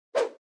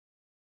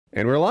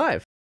And we're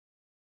live.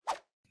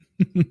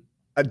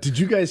 Did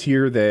you guys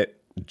hear that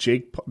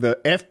the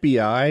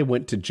FBI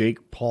went to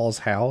Jake Paul's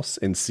house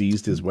and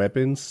seized his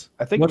weapons?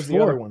 I think it was the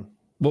other one.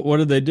 What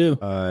did they do?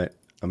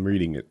 I'm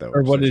reading it, though.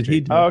 Or what did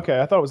he do? Oh,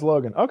 okay. I thought it was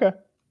Logan. Okay.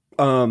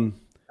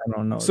 I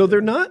don't know. So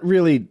they're not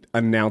really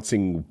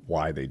announcing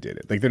why they did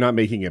it. Like, they're not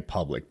making it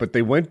public. But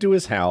they went to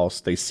his house.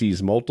 They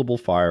seized multiple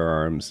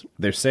firearms.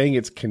 They're saying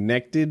it's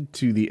connected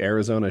to the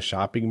Arizona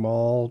shopping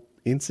mall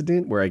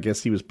incident where I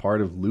guess he was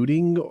part of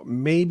looting,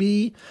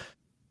 maybe.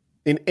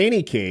 In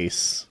any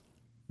case,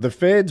 the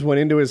feds went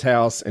into his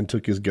house and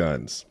took his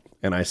guns.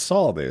 And I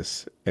saw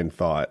this and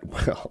thought,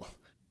 well,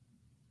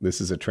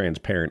 this is a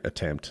transparent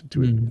attempt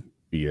to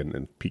be a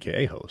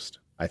PKA host,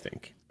 I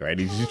think. Right?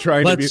 He's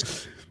trying to be...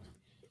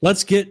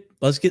 Let's get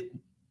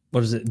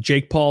what is it?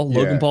 Jake Paul,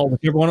 Logan Paul,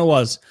 whichever one it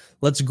was.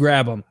 Let's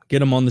grab him,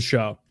 get him on the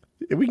show.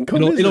 We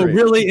can it'll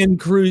really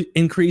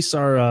increase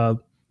our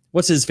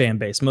what's his fan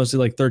base? Mostly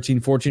like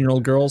 13,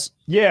 14-year-old girls.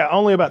 Yeah,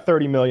 only about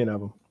 30 million of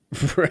them.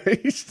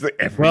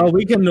 Right. Well,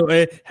 we can.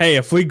 Hey,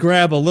 if we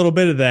grab a little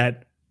bit of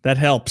that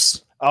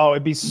helps. Oh,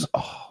 it'd be.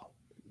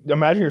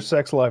 Imagine your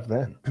sex life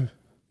then.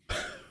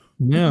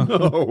 Yeah.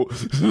 No,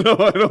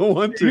 I don't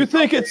want to. You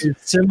think it's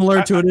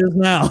similar to it is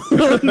now? you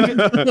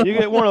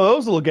get one of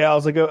those little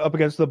gals that go up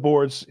against the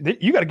boards.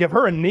 You got to give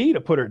her a knee to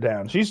put her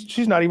down.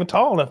 She's not even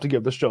tall enough to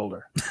give the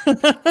shoulder.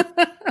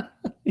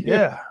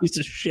 Yeah, piece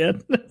of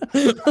shit.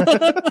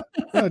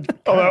 That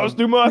was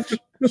too much.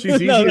 She's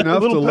easy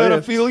enough a little to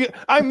pedophilia. lift.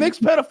 I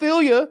mixed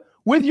pedophilia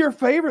with your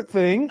favorite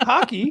thing,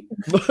 hockey.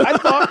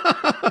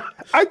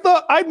 I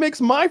thought I'd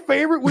mix my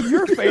favorite with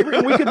your favorite,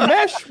 and we could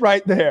mesh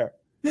right there.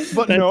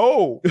 But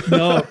no,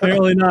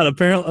 apparently not.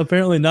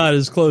 Apparently not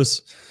as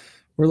close.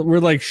 We're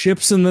like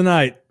ships in the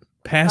night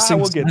passing.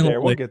 We'll get there.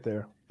 We'll get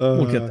there.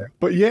 We'll get there.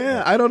 But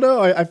yeah, I don't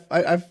know.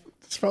 I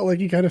just felt like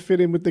he kind of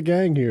fit in with the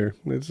gang here.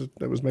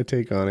 That was my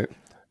take on it.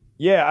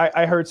 Yeah,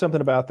 I heard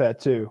something about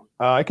that too.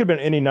 It could have been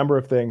any number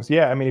of things.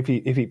 Yeah, I mean,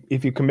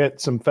 if you commit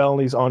some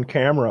felonies on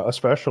camera,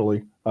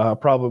 especially,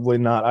 probably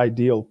not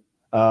ideal.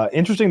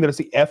 Interesting that it's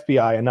the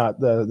FBI and not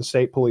the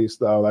state police,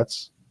 though.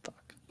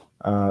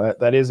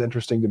 That is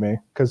interesting to me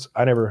because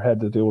I never had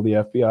to deal with the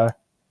FBI.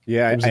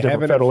 Yeah, it was a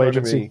different federal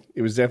agency.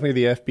 It was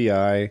definitely the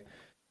FBI,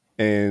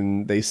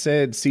 and they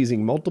said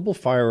seizing multiple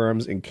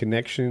firearms in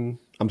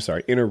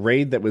a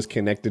raid that was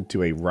connected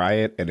to a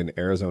riot at an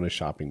Arizona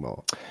shopping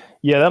mall.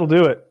 Yeah, that'll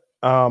do it.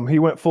 He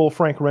went full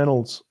Frank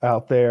Reynolds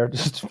out there,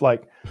 just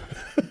like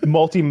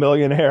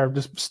multi-millionaire,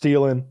 just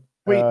stealing,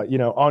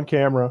 on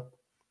camera.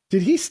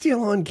 Did he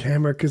steal on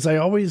camera? Because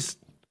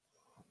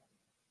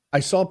I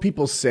saw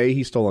people say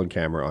he stole on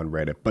camera on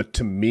Reddit, but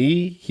to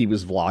me, he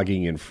was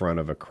vlogging in front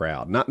of a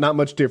crowd. Not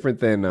much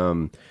different than,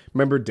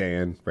 remember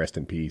Dan, rest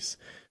in peace.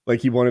 Like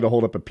he wanted to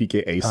hold up a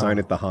PKA sign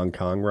at the Hong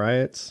Kong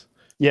riots.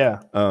 Yeah.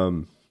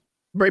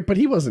 Right, but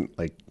he wasn't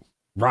like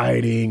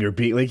rioting or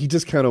being like, he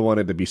just kind of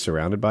wanted to be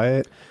surrounded by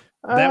it.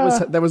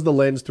 That was the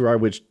lens through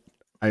which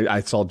I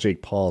saw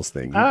Jake Paul's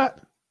thing. Go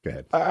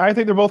ahead. I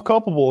think they're both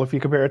culpable if you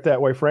compare it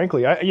that way.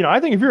 Frankly, I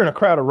think if you're in a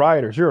crowd of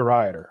rioters, you're a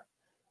rioter.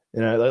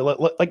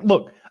 Like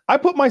look, I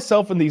put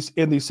myself in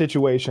these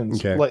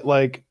situations. Okay.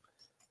 Like,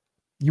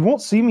 you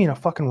won't see me in a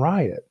fucking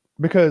riot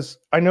because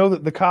I know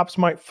that the cops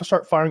might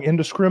start firing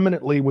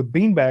indiscriminately with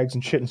beanbags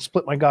and shit and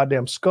split my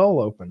goddamn skull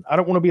open. I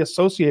don't want to be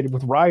associated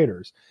with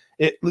rioters.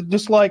 It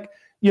just like.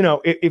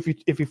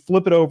 If you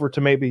flip it over to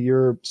maybe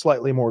your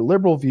slightly more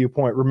liberal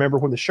viewpoint, remember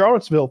when the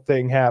Charlottesville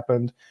thing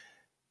happened,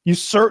 you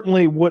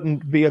certainly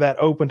wouldn't be that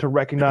open to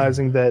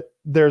recognizing that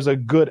there's a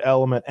good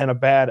element and a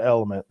bad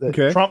element.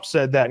 Trump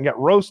said that and got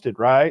roasted,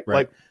 right?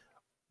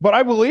 But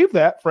I believe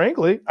that,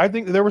 frankly. I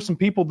think that there were some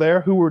people there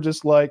who were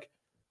just like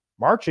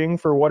marching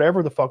for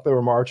whatever the fuck they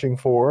were marching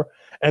for.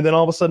 And then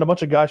all of a sudden a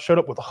bunch of guys showed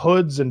up with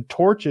hoods and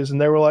torches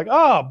and they were like,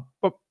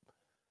 but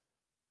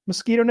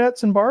mosquito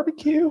nets and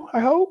barbecue, I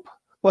hope.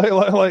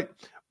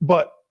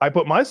 But I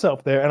put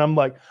myself there and I'm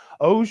like,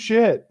 oh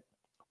shit,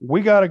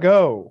 we gotta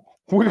go.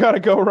 We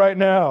gotta go right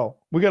now.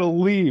 We gotta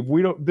leave.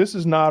 This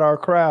is not our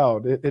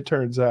crowd. It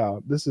turns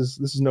out this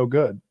is no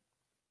good.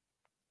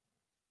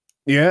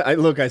 Yeah.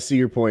 I see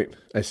your point.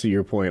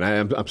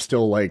 I'm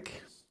still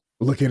like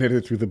looking at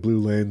it through the blue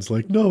lens.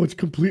 Like, no, it's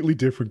completely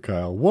different,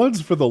 Kyle.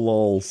 One's for the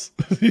lulz.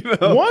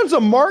 One's a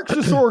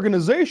Marxist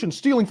organization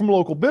stealing from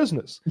local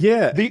business.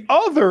 Yeah. The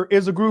other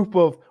is a group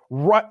of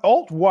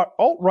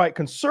alt-right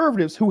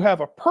conservatives who have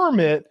a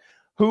permit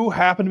who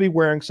happen to be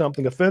wearing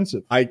something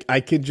offensive. I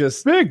could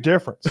just... Big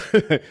difference.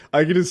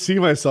 I could just see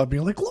myself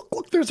being like,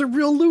 look, there's a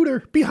real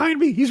looter behind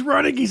me. He's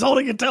running. He's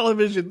holding a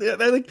television.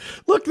 Like,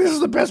 look, this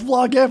is the best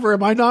vlog ever.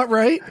 Am I not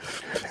right?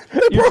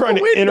 You're trying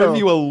to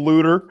interview a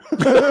looter.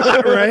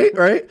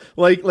 Right?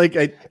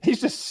 Like he's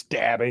just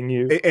stabbing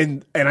you.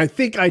 And I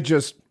think I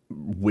just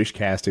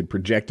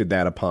projected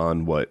that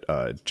upon what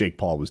Jake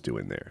Paul was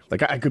doing there.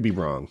 Like, I could be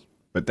wrong.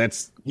 But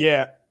that's...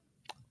 Yeah.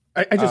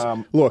 I just...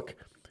 look,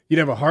 you'd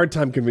have a hard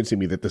time convincing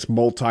me that this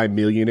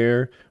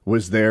multi-millionaire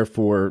was there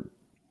for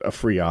a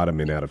free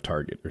ottoman out of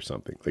Target or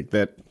something. Like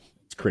that,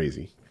 it's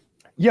crazy.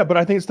 Yeah, but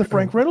I think it's the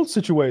Frank Reynolds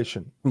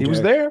situation. He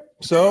was there,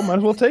 so might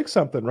as well take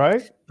something,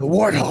 right? The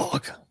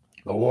warthog.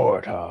 The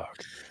warthog.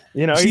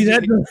 You know, See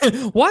that?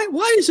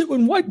 Why is it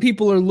when white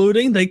people are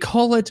looting, they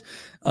call it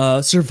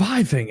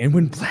surviving, and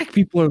when black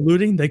people are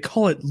looting, they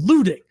call it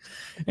looting?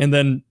 And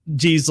then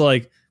G's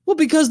like, well,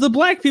 because the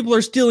black people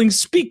are stealing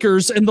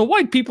speakers and the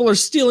white people are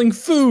stealing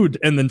food.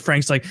 And then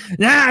Frank's like,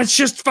 nah, it's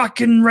just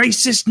fucking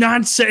racist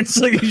nonsense.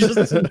 Like,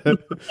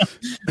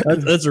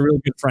 that's a real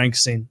good Frank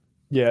scene.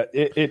 Yeah,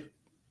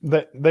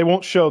 they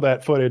won't show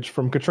that footage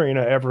from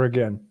Katrina ever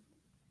again.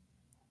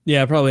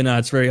 Yeah, probably not.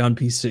 It's very on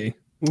PC.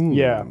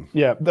 Yeah.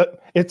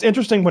 It's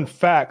interesting when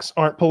facts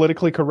aren't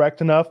politically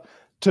correct enough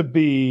to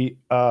be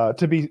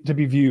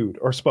viewed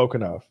or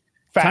spoken of.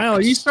 Facts. Kyle,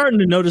 are you starting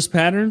to notice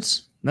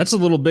patterns? That's a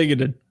little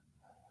bigoted.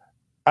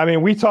 I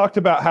mean, we talked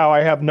about how I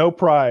have no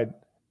pride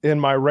in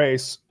my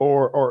race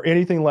or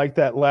anything like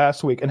that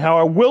last week, and how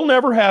I will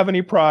never have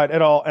any pride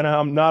at all, and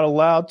I'm not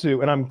allowed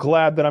to, and I'm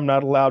glad that I'm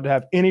not allowed to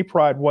have any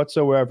pride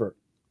whatsoever.